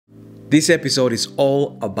This episode is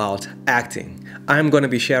all about acting. I'm going to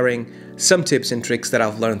be sharing some tips and tricks that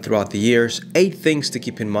I've learned throughout the years, 8 things to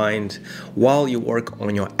keep in mind while you work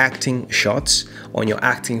on your acting shots, on your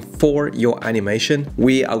acting for your animation.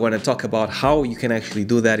 We are going to talk about how you can actually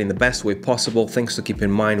do that in the best way possible, things to keep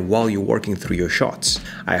in mind while you're working through your shots.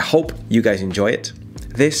 I hope you guys enjoy it.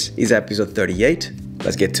 This is episode 38.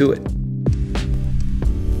 Let's get to it.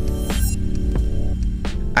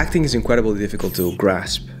 Acting is incredibly difficult to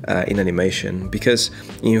grasp in animation because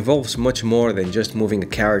it involves much more than just moving a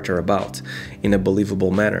character about in a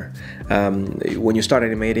believable manner. When you start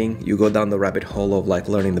animating, you go down the rabbit hole of like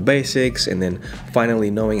learning the basics and then finally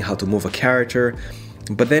knowing how to move a character.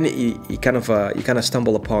 But then you kind of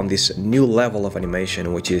stumble upon this new level of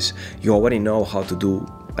animation, which is you already know how to do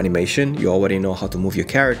animation, you already know how to move your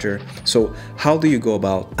character. So how do you go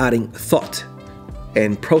about adding thought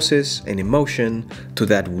and process and emotion to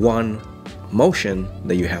that one motion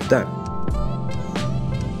that you have done?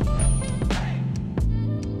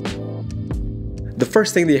 The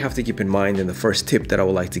first thing that you have to keep in mind, and the first tip that I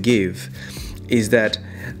would like to give, is that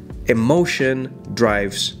emotion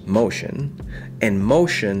drives motion, and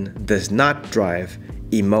motion does not drive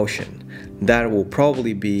emotion. That will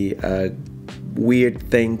probably be a weird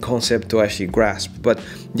concept to actually grasp, but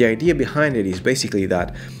the idea behind it is basically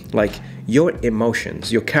that like your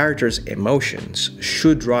emotions, your character's emotions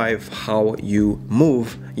should drive how you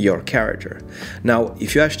move your character. Now,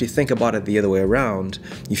 if you actually think about it the other way around,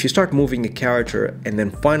 if you start moving a character and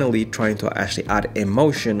then finally trying to actually add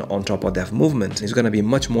emotion on top of that movement, it's going to be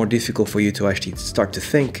much more difficult for you to actually start to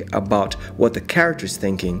think about what the character is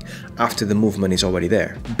thinking after the movement is already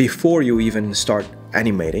there. Before you even start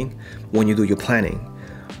animating, when you do your planning,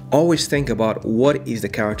 always think about what is the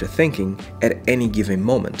character thinking at any given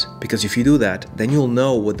moment, because if you do that, then you'll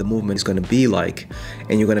know what the movement is going to be like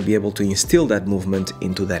and you're going to be able to instill that movement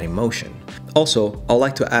into that emotion. Also, I'd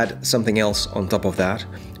like to add something else on top of that,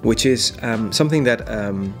 which is something that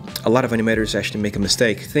a lot of animators actually make a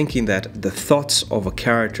mistake, thinking that the thoughts of a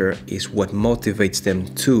character is what motivates them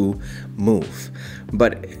to move,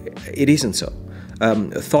 but it isn't so.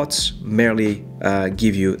 Thoughts merely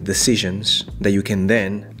give you decisions that you can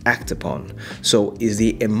then act upon. So it's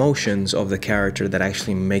the emotions of the character that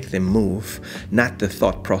actually make them move, not the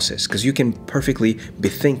thought process. Because you can perfectly be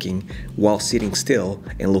thinking while sitting still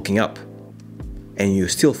and looking up, and you're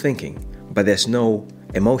still thinking, but there's no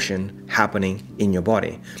emotion happening in your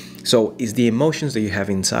body. So it's the emotions that you have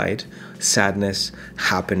inside, sadness,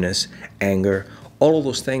 happiness, anger. All of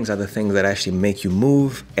those things are the things that actually make you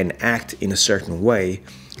move and act in a certain way.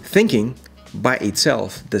 Thinking by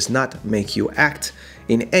itself does not make you act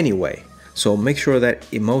in any way. So make sure that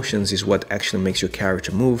emotions is what actually makes your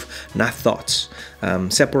character move, not thoughts.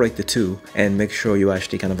 Separate the two and make sure you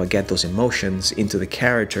actually get those emotions into the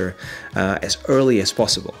character as early as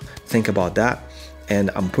possible. Think about that,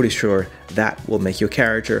 and I'm pretty sure that will make your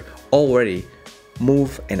character already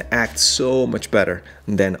move and act so much better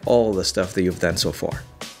than all the stuff that you've done so far.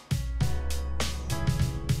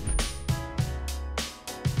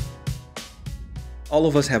 All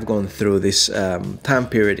of us have gone through this time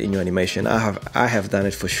period in your animation. I have done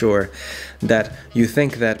it for sure, that you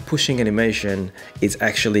think that pushing animation is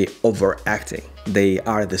actually overacting. They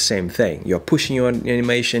are the same thing. You're pushing your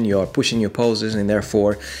animation, you're pushing your poses, and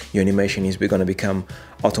therefore your animation is going to become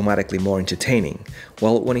automatically more entertaining.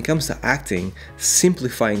 Well, when it comes to acting,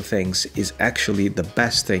 simplifying things is actually the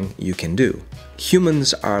best thing you can do.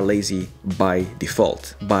 Humans are lazy by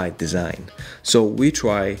default, by design. So we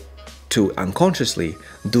try to unconsciously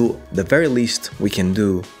do the very least we can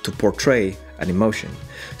do to portray an emotion.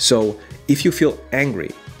 So if you feel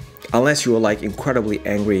angry, unless you're like incredibly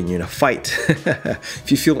angry and you're in a fight,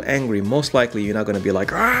 if you feel angry, most likely you're not going to be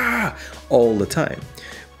like "ah" all the time.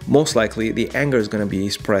 Most likely the anger is going to be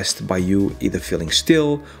expressed by you either feeling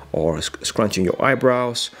still or scrunching your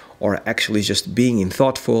eyebrows or actually just being in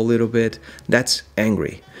thought for a little bit. That's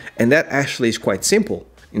angry. And that actually is quite simple,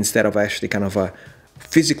 instead of actually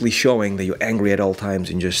physically showing that you're angry at all times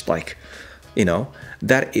and just like,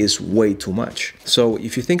 that is way too much. So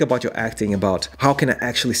if you think about your acting, about how can I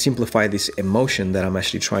actually simplify this emotion that I'm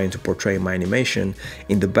actually trying to portray in my animation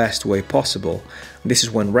in the best way possible, this is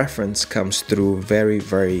when reference comes through very,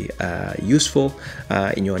 very useful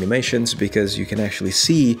in your animations, because you can actually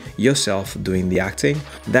see yourself doing the acting.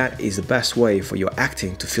 That is the best way for your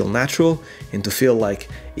acting to feel natural and to feel like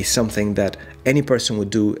it's something that any person would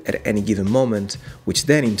do at any given moment, which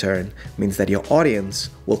then in turn means that your audience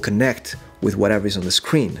will connect with whatever is on the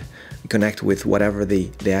screen, connect with whatever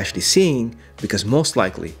they're actually seeing, because most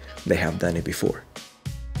likely they have done it before.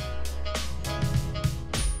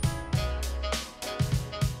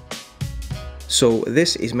 So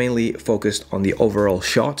this is mainly focused on the overall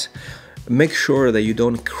shot. Make sure that you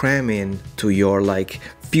don't cram in to your like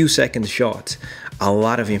few second shot a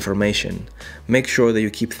lot of information. Make sure that you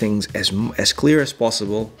keep things as clear as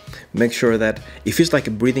possible. Make sure that if it's like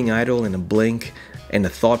a breathing idle and a blink and a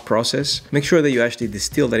thought process, make sure that you actually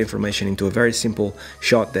distill that information into a very simple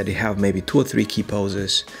shot that you have maybe 2 or 3 key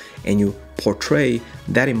poses, and you portray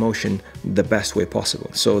that emotion the best way possible.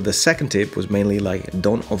 So the second tip was mainly like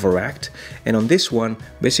don't overact, and on this one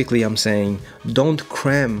basically I'm saying don't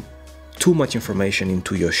cram too much information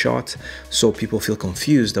into your shot so people feel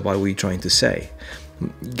confused about what you're trying to say.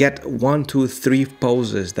 Get 1, 2, 3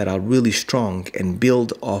 poses that are really strong and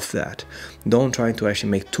build off that. Don't try to actually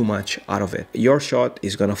make too much out of it. Your shot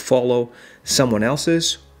is going to follow someone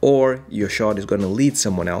else's, or your shot is going to lead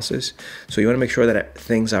someone else's. So you want to make sure that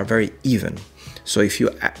things are very even. So if you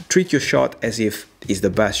treat your shot as if it's the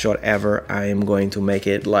best shot ever, I am going to make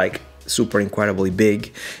it like super incredibly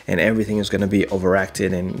big and everything is going to be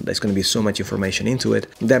overacted and there's going to be so much information into it,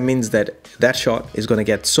 that means that that shot is going to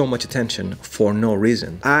get so much attention for no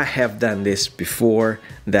reason. I have done this before,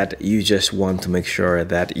 that you just want to make sure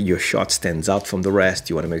that your shot stands out from the rest.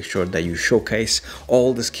 You want to make sure that you showcase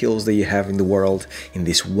all the skills that you have in the world in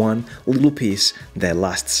this one little piece that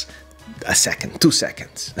lasts a second, 2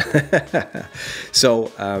 seconds.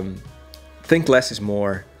 So think less is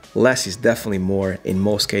more. Less is definitely more in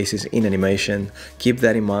most cases in animation. Keep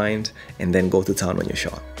that in mind and then go to town on your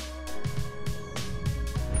shot.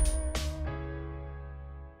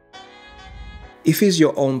 If it's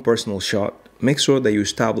your own personal shot, make sure that you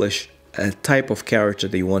establish a type of character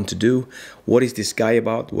that you want to do. What is this guy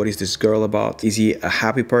about? What is this girl about? Is he a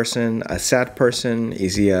happy person, a sad person?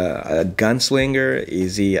 Is he a gunslinger?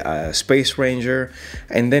 Is he a space ranger?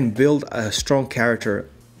 And then build a strong character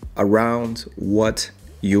around what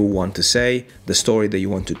you want to say, the story that you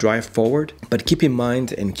want to drive forward. But keep in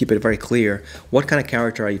mind and keep it very clear, what kind of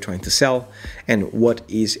character are you trying to sell and what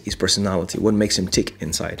is his personality, what makes him tick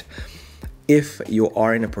inside. If you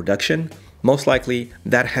are in a production, most likely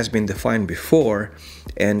that has been defined before,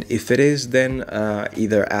 and if it is, then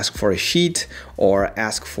either ask for a sheet or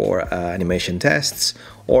ask for animation tests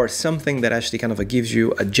or something that actually kind of gives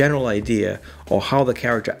you a general idea of how the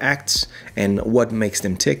character acts and what makes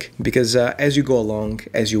them tick. Because as you go along,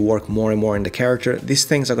 as you work more and more in the character, these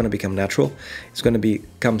things are going to become natural. It's going to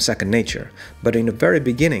become second nature. But in the very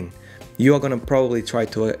beginning, you are going to probably try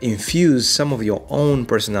to infuse some of your own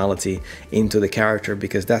personality into the character,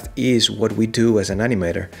 because that is what we do as an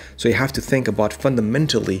animator. So you have to think about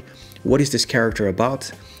fundamentally, what is this character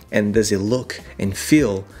about, and does it look and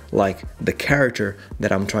feel like the character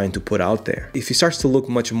that I'm trying to put out there. If it starts to look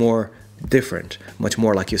much more different, much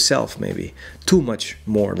more like yourself, maybe too much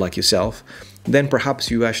more like yourself, then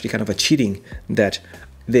perhaps you actually kind of are cheating that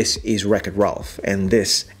this is Wreck-It Ralph and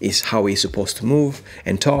this is how he's supposed to move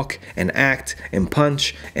and talk and act and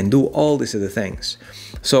punch and do all these other things.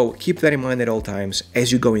 So keep that in mind at all times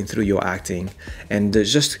as you're going through your acting, and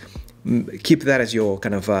just keep that as your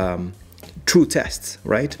kind of true tests,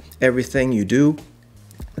 right? Everything you do,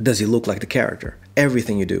 does it look like the character?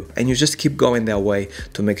 Everything you do, and you just keep going that way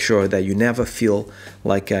to make sure that you never feel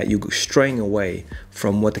like you're straying away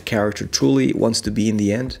from what the character truly wants to be in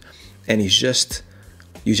the end, and you're just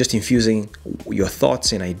infusing your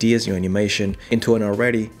thoughts and ideas, your animation, into an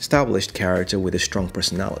already established character with a strong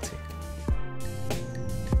personality.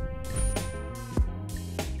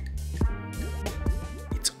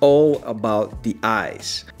 It's all about the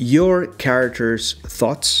eyes. Your character's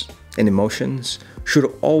thoughts and emotions should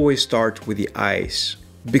always start with the eyes,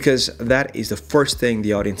 because that is the first thing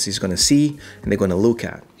the audience is going to see and they're going to look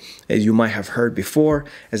at. As you might have heard before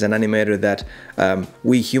as an animator, that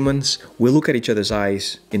we humans, we look at each other's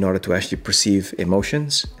eyes in order to actually perceive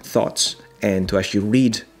emotions, thoughts, and to actually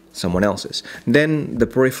read someone else's. Then the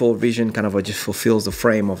peripheral vision kind of just fulfills the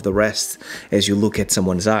frame of the rest as you look at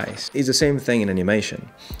someone's eyes. It's the same thing in animation.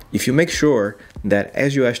 If you make sure that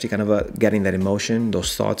as you actually kind of getting that emotion,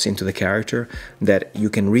 those thoughts into the character, that you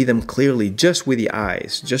can read them clearly just with the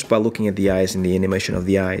eyes, just by looking at the eyes and the animation of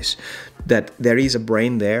the eyes, that there is a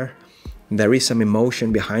brain there, there is some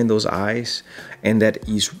emotion behind those eyes, and that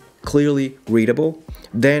is clearly readable,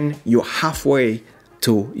 then you're halfway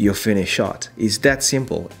to your finished shot. It's that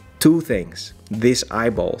simple. Two things. These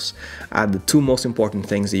eyeballs are the two most important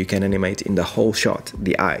things that you can animate in the whole shot.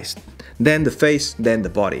 The eyes, then the face, then the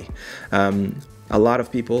body. A lot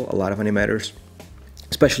of people, a lot of animators,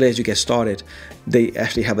 especially as you get started, they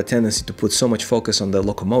actually have a tendency to put so much focus on the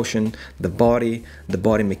locomotion, the body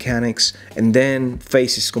mechanics, and then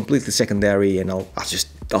face is completely secondary, and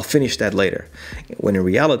I'll finish that later. When in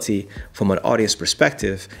reality, from an audience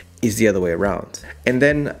perspective, is the other way around. And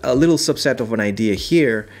then a little subset of an idea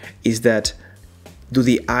here is that, do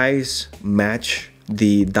the eyes match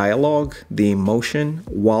the dialogue, the emotion,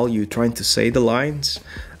 while you're trying to say the lines?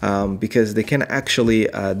 Because they can actually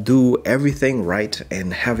do everything right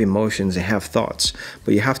and have emotions and have thoughts,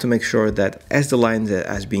 but you have to make sure that as the lines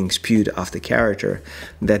are being spewed off the character,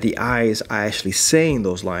 that the eyes are actually saying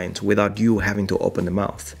those lines without you having to open the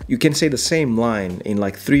mouth. You can say the same line in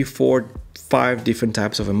like 3, 4, 5 different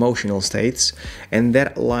types of emotional states, and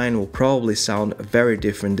that line will probably sound very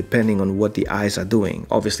different depending on what the eyes are doing.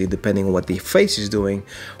 Obviously depending on what the face is doing,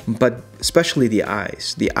 but especially the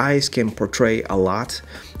eyes. The eyes can portray a lot,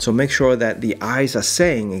 so make sure that the eyes are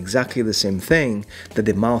saying exactly the same thing that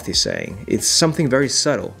the mouth is saying. It's something very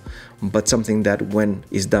subtle, but something that when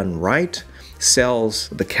is done right, sells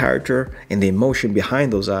the character and the emotion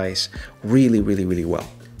behind those eyes really, really, really well.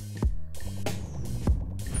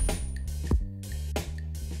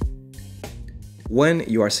 When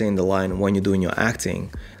you are saying the line, when you're doing your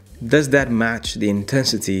acting, does that match the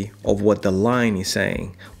intensity of what the line is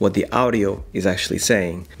saying, what the audio is actually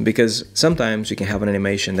saying? Because sometimes you can have an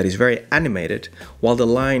animation that is very animated while the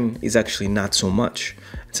line is actually not so much.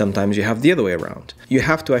 Sometimes you have the other way around. You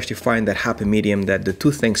have to actually find that happy medium that the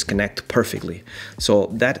two things connect perfectly. So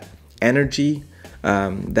that energy,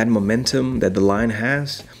 that momentum that the line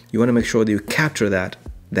has, you want to make sure that you capture that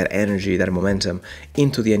energy, that momentum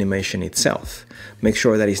into the animation itself. Make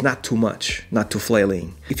sure that it's not too much, not too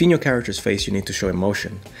flailing. If in your character's face you need to show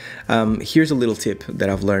emotion, here's a little tip that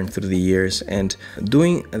I've learned through the years, and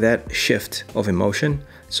doing that shift of emotion.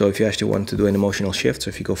 So if you actually want to do an emotional shift, so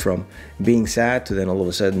if you go from being sad to then all of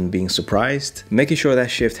a sudden being surprised, making sure that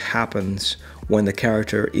shift happens when the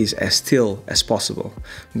character is as still as possible,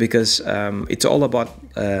 because it's all about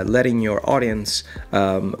letting your audience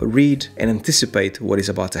read and anticipate what is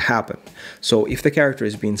about to happen. So if the character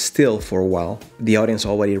is being still for a while, the audience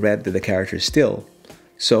already read that the character is still,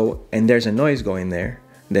 and there's a noise going there,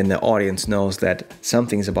 then the audience knows that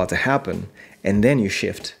something is about to happen, and then you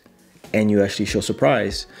shift and you actually show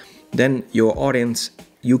surprise. Then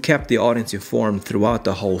you kept the audience informed throughout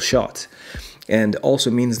the whole shot. And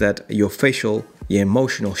also means that your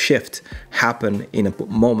emotional shift happened in a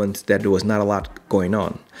moment that there was not a lot going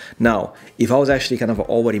on. Now, if I was actually kind of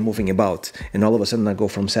already moving about and all of a sudden I go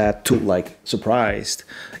from sad to like surprised,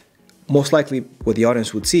 most likely what the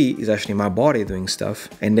audience would see is actually my body doing stuff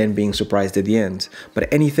and then being surprised at the end.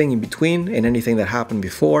 But anything in between and anything that happened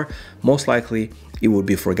before, most likely it would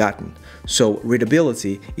be forgotten. So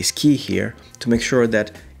readability is key here to make sure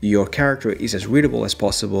that your character is as readable as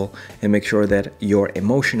possible, and make sure that your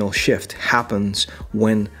emotional shift happens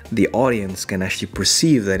when the audience can actually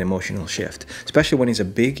perceive that emotional shift, especially when it's a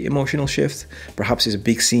big emotional shift. Perhaps it's a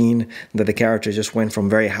big scene that the character just went from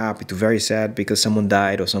very happy to very sad because someone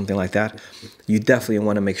died or something like that. You definitely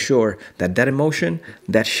want to make sure that that emotion,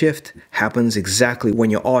 that shift happens exactly when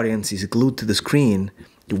your audience is glued to the screen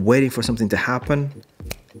waiting for something to happen.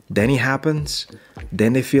 Then it happens,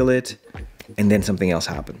 then they feel it, and then something else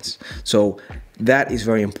happens. So that is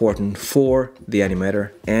very important for the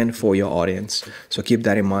animator and for your audience. So keep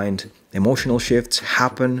that in mind. Emotional shifts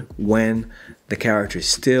happen when the character is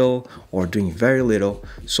still or doing very little,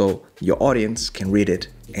 so your audience can read it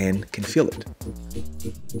and can feel it.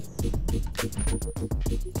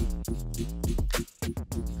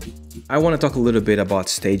 I want to talk a little bit about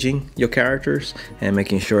staging your characters and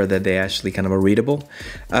making sure that they actually kind of are readable.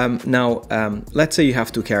 Let's say you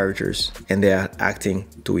have two characters and they are acting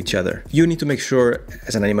to each other. You need to make sure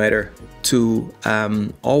as an animator to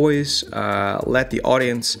always let the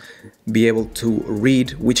audience be able to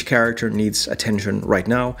read which character needs attention right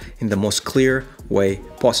now in the most clear way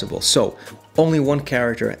possible. So only one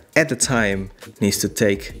character at a time needs to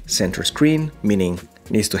take center screen, meaning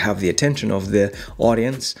needs to have the attention of the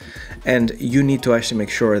audience, and you need to actually make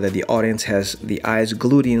sure that the audience has the eyes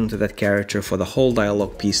glued into that character for the whole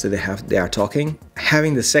dialogue piece that they are talking.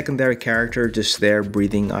 Having the secondary character just there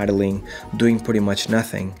breathing, idling, doing pretty much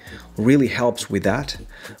nothing really helps with that,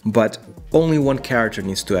 but only one character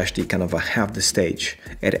needs to actually kind of have the stage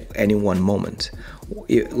at any one moment.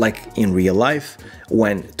 Like in real life,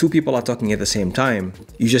 when two people are talking at the same time,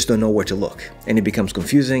 you just don't know where to look and it becomes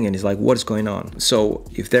confusing and it's like, what is going on? So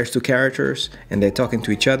if there's two characters and they're talking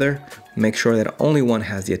to each other, make sure that only one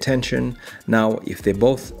has the attention. Now, if they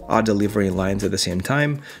both are delivering lines at the same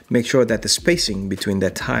time, make sure that the spacing between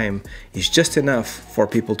that time is just enough for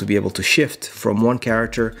people to be able to shift from one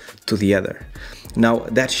character to the other. Now,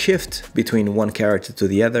 that shift between one character to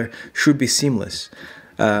the other should be seamless.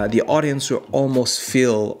 The audience will almost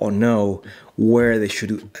feel or know where they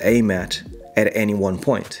should aim at any one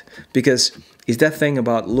point. Because is that thing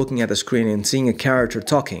about looking at the screen and seeing a character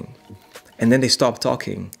talking, and then they stop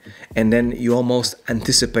talking, and then you almost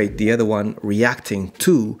anticipate the other one reacting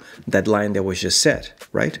to that line that was just said,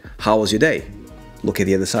 right? How was your day? Look at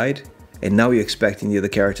the other side, and now you're expecting the other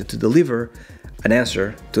character to deliver an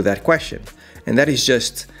answer to that question. And that is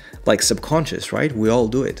just like subconscious, right? We all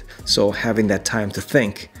do it. So having that time to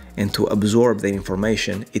think and to absorb the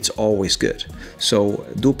information, it's always good. So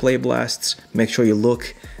do play blasts, make sure you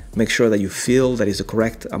look, make sure that you feel that is the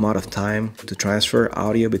correct amount of time to transfer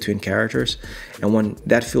audio between characters. And when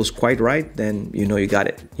that feels quite right, then you know you got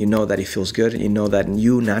it. You know that it feels good. You know that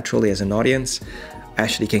you naturally as an audience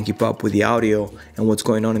actually can keep up with the audio and what's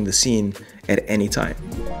going on in the scene at any time.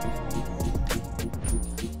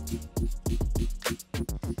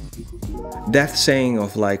 That saying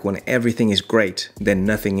of like when everything is great, then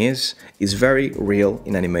nothing is very real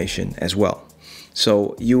in animation as well.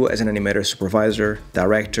 So you as an animator, supervisor,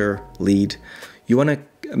 director, lead, you want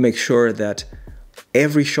to make sure that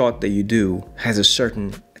every shot that you do has a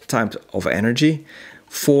certain type of energy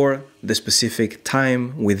for the specific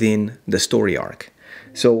time within the story arc.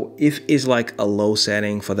 So if it's like a low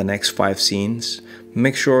setting for the next 5 scenes,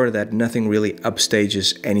 make sure that nothing really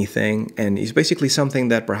upstages anything, and it's basically something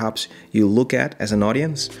that perhaps you look at as an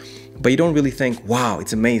audience, but you don't really think, wow,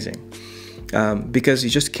 it's amazing, because it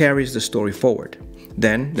just carries the story forward.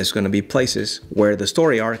 Then there's going to be places where the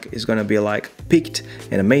story arc is going to be like peaked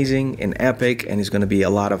and amazing and epic, and it's going to be a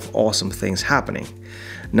lot of awesome things happening.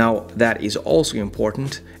 Now that is also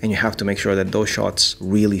important, and you have to make sure that those shots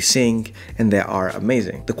really sing and they are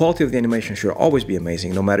amazing. The quality of the animation should always be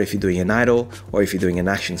amazing, no matter if you're doing an idle or if you're doing an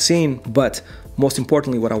action scene. But most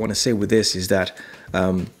importantly, what I want to say with this is that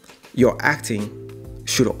your acting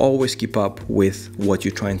should always keep up with what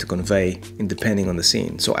you're trying to convey, depending on the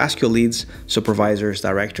scene. So ask your leads, supervisors,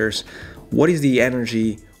 directors, what is the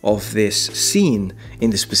energy of this scene in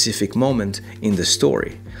the specific moment in the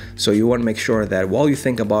story? So you want to make sure that while you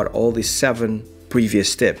think about all these 7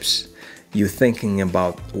 previous tips, you're thinking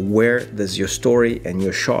about where does your story and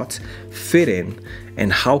your shot fit in,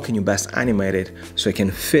 and how can you best animate it so it can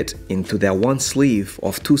fit into that one sleeve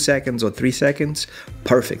of 2 seconds or 3 seconds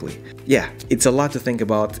perfectly. Yeah, it's a lot to think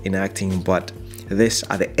about in acting, but these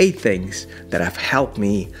are the 8 things that have helped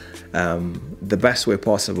me the best way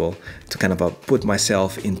possible to kind of put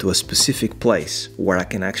myself into a specific place where I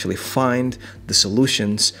can actually find the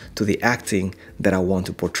solutions to the acting that I want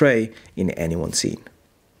to portray in any one scene.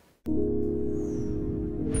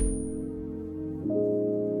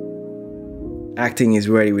 Acting is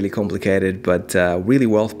really complicated, but really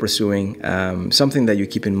worth pursuing. Something that you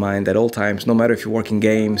keep in mind at all times, no matter if you work in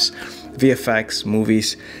games, VFX,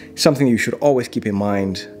 movies, something you should always keep in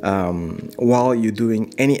mind while you're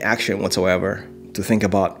doing any action whatsoever, to think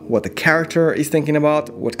about what the character is thinking about,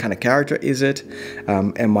 what kind of character is it,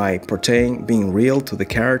 am I portraying being real to the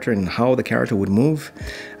character and how the character would move,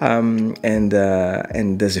 and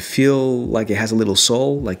does it feel like it has a little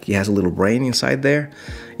soul, like it has a little brain inside there?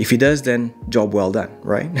 If it does, then job well done,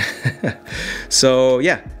 right? So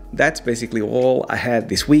yeah, that's basically all I had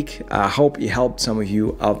this week. I hope it helped some of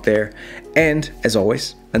you out there, and as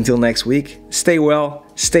always, until next week, stay well,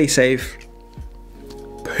 stay safe,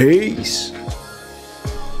 peace.